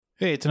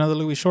Hey, it's another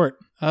Louie short.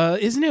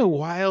 Isn't it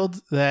wild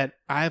that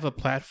I have a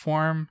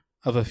platform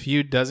of a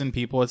few dozen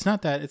people? It's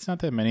not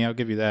that many, I'll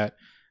give you that.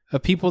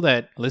 Of people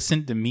that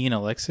listen to me and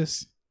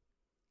Alexis.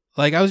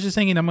 Like, I was just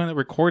thinking I'm going to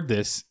record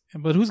this,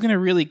 but who's going to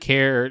really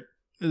care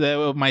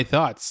of my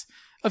thoughts?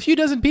 A few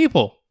dozen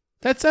people.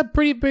 That's a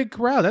pretty big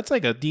crowd. That's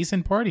like a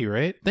decent party,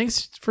 right?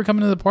 Thanks for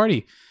coming to the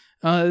party.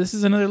 This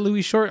is another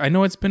Louie short. I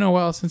know it's been a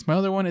while since my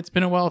other one. It's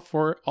been a while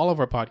for all of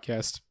our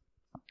podcasts.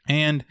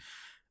 And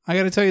I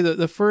got to tell you,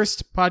 the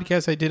first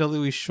podcast I did a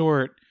Louie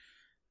short,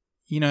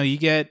 you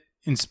get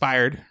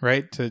inspired,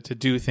 right, to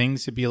do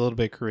things, to be a little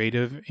bit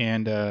creative.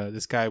 And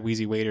this guy,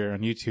 Wheezy Waiter on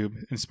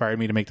YouTube, inspired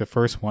me to make the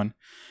first one.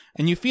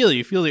 And you feel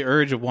the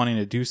urge of wanting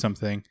to do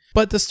something.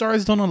 But the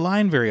stars don't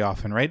align very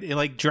often, right? It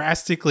like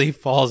drastically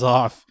falls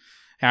off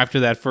after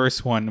that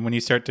first one when you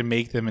start to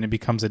make them and it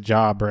becomes a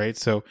job, right?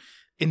 So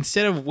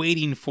instead of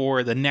waiting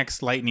for the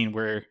next lightning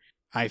where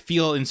I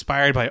feel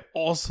inspired by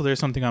also there's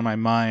something on my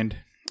mind,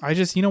 I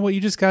just,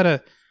 you just got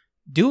to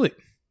do it,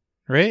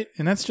 right?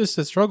 And that's just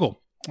a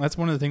struggle. That's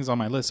one of the things on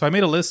my list. So I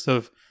made a list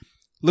of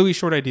Louie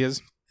short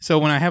ideas. So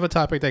when I have a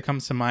topic that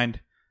comes to mind,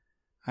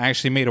 I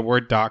actually made a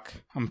Word doc.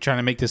 I'm trying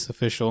to make this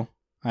official.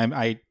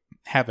 I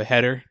have a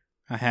header.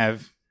 I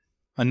have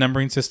a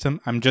numbering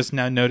system. I'm just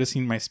now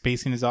noticing my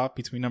spacing is off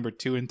between number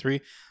 2 and 3.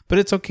 But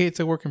it's okay. It's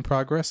a work in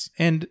progress.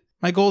 And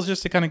my goal is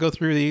just to kind of go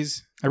through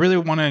these. I really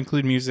want to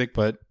include music,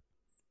 but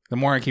the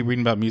more I keep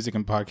reading about music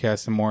and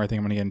podcasts, the more I think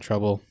I'm going to get in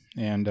trouble.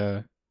 And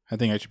I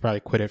think I should probably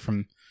quit it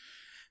from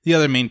the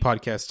other main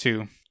podcast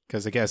too.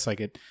 Because I guess I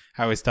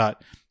always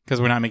thought, because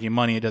we're not making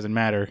money, it doesn't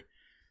matter.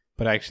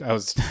 But I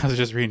was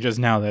just reading just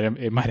now that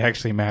it might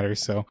actually matter.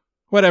 So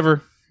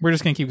whatever. We're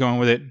just going to keep going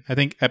with it. I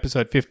think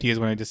episode 50 is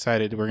when I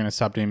decided we're going to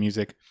stop doing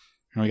music.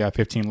 And we got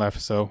 15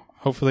 left. So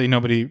hopefully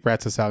nobody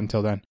rats us out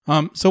until then.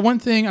 So one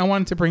thing I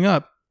wanted to bring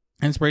up,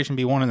 inspiration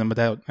be one of them, but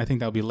I think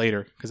that'll be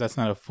later because that's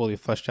not a fully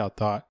fleshed out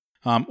thought.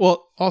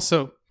 Well,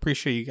 also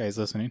appreciate you guys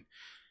listening.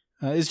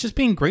 It's just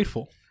being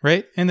grateful,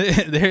 right? And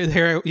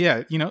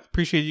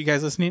appreciate you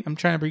guys listening. I'm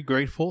trying to be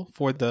grateful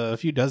for the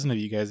few dozen of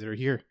you guys that are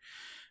here.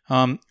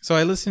 So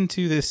I listened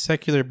to this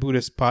secular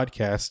Buddhist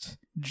podcast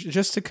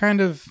just to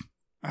kind of,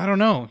 I don't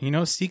know,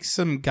 seek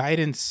some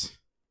guidance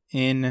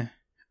in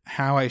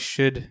how I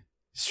should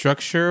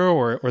structure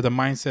or the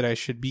mindset I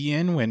should be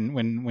in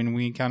when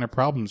we encounter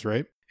problems,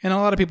 right? And a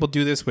lot of people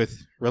do this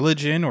with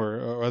religion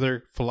or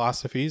other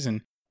philosophies.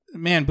 And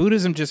man,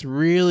 Buddhism just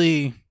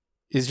really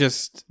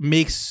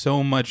makes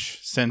so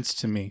much sense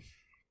to me.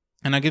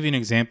 And I'll give you an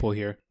example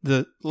here.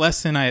 The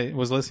lesson I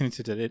was listening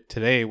to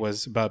today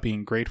was about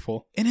being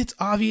grateful. And it's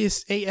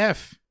obvious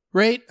AF,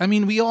 right? I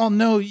mean, we all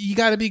know you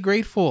got to be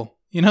grateful.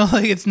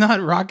 It's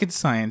not rocket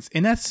science.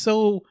 And that's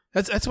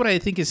what I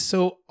think is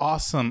so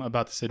awesome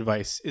about this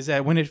advice, is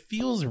that when it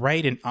feels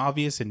right and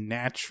obvious and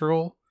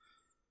natural,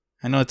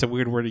 I know it's a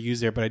weird word to use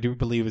there, but I do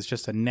believe it's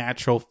just a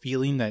natural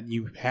feeling that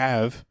you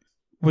have.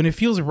 When it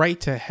feels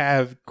right to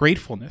have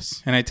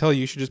gratefulness, and I tell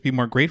you should just be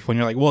more grateful, and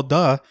you're like, well,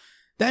 duh,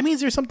 that means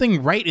there's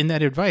something right in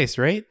that advice,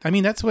 right? I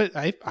mean, that's what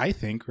I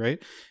think,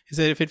 right? Is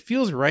that if it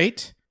feels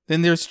right,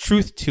 then there's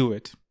truth to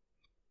it.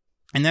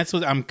 And that's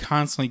what I'm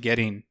constantly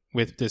getting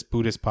with this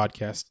Buddhist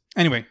podcast.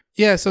 Anyway,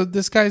 yeah, so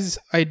this guy's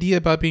idea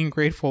about being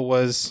grateful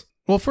was,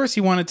 well, first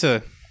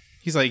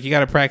he's like, you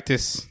got to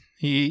practice.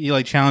 He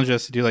like challenged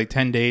us to do like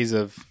 10 days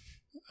of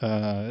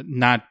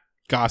not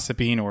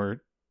gossiping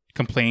or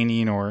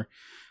complaining or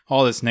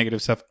all this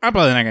negative stuff. I'm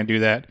probably not going to do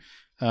that.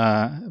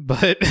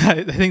 But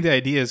I think the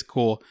idea is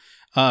cool.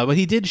 But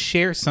he did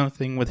share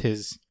something with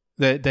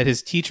that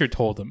his teacher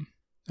told him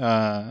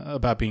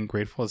about being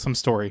grateful. Some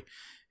story.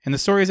 And the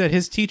story is that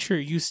his teacher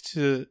used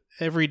to,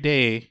 every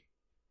day,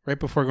 right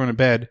before going to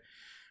bed,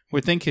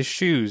 would thank his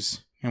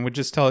shoes and would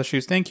just tell his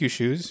shoes, thank you,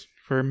 shoes,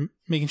 for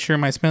making sure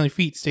my smelly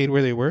feet stayed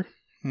where they were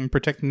and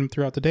protecting them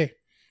throughout the day.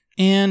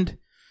 And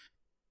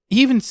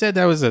he even said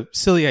that was a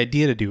silly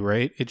idea to do,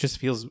 right? It just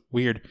feels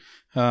weird.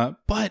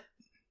 But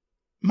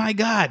my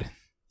God,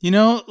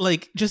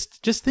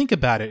 just think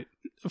about it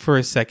for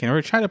a second,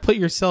 or try to put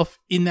yourself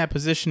in that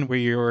position where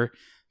you're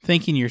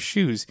thanking your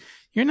shoes.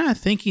 You're not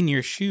thanking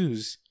your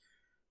shoes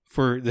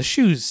for the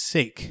shoes'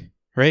 sake,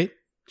 right?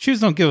 Shoes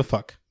don't give a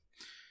fuck.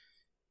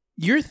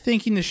 You're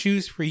thanking the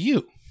shoes for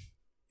you.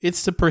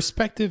 It's the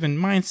perspective and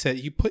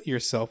mindset you put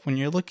yourself when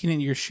you're looking at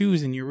your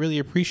shoes and you're really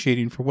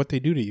appreciating for what they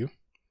do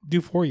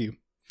for you.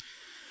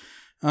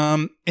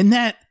 And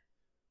that,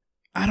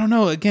 I don't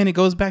know, again, it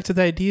goes back to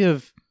the idea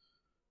of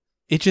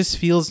it just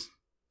feels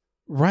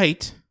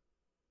right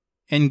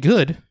and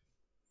good,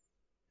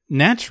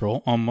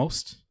 natural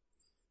almost,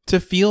 to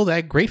feel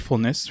that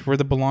gratefulness for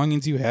the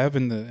belongings you have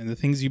and the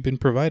things you've been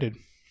provided.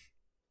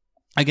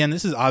 Again,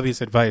 this is obvious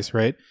advice,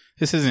 right?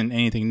 This isn't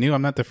anything new.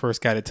 I'm not the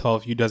first guy to tell a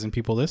few dozen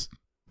people this.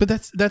 But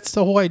that's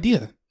the whole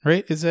idea,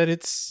 right? Is that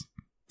it's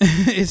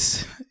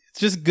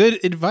just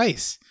good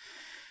advice.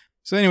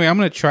 So anyway, I'm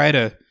going to try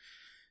to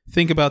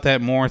think about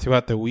that more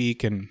throughout the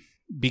week and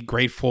be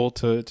grateful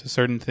to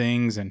certain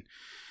things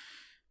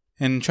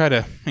and try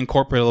to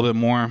incorporate a little bit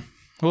more.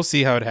 We'll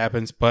see how it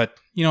happens, but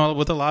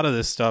with a lot of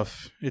this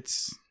stuff,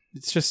 it's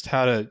just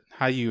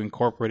how you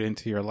incorporate it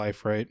into your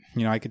life, right?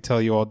 I could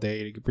tell you all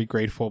day to be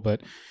grateful,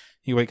 but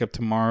you wake up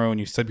tomorrow and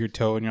you stub your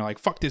toe and you're like,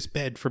 fuck this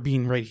bed for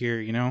being right here,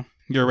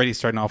 You're already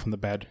starting off on the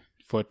bad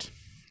foot.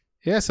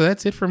 Yeah, so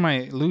that's it for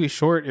my Louie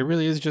short. It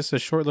really is just a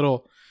short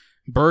little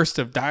burst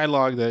of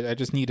dialogue that I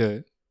just need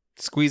to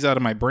squeeze out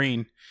of my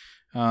brain.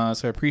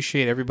 So I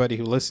appreciate everybody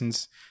who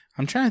listens.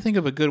 I'm trying to think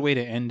of a good way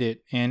to end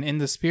it. And in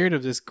the spirit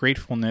of this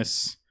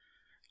gratefulness,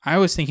 I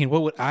was thinking,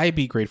 what would I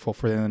be grateful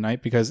for at the end of the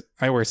night? Because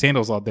I wear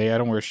sandals all day. I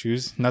don't wear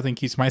shoes. Nothing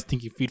keeps my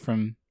stinky feet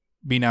from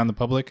being out in the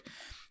public.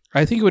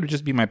 I think it would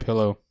just be my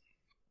pillow.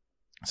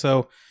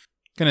 So,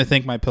 going to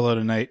thank my pillow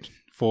tonight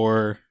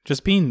for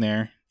just being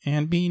there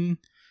and being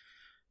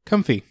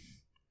comfy.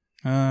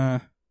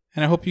 And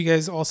I hope you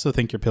guys also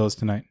thank your pillows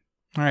tonight.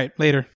 All right, later.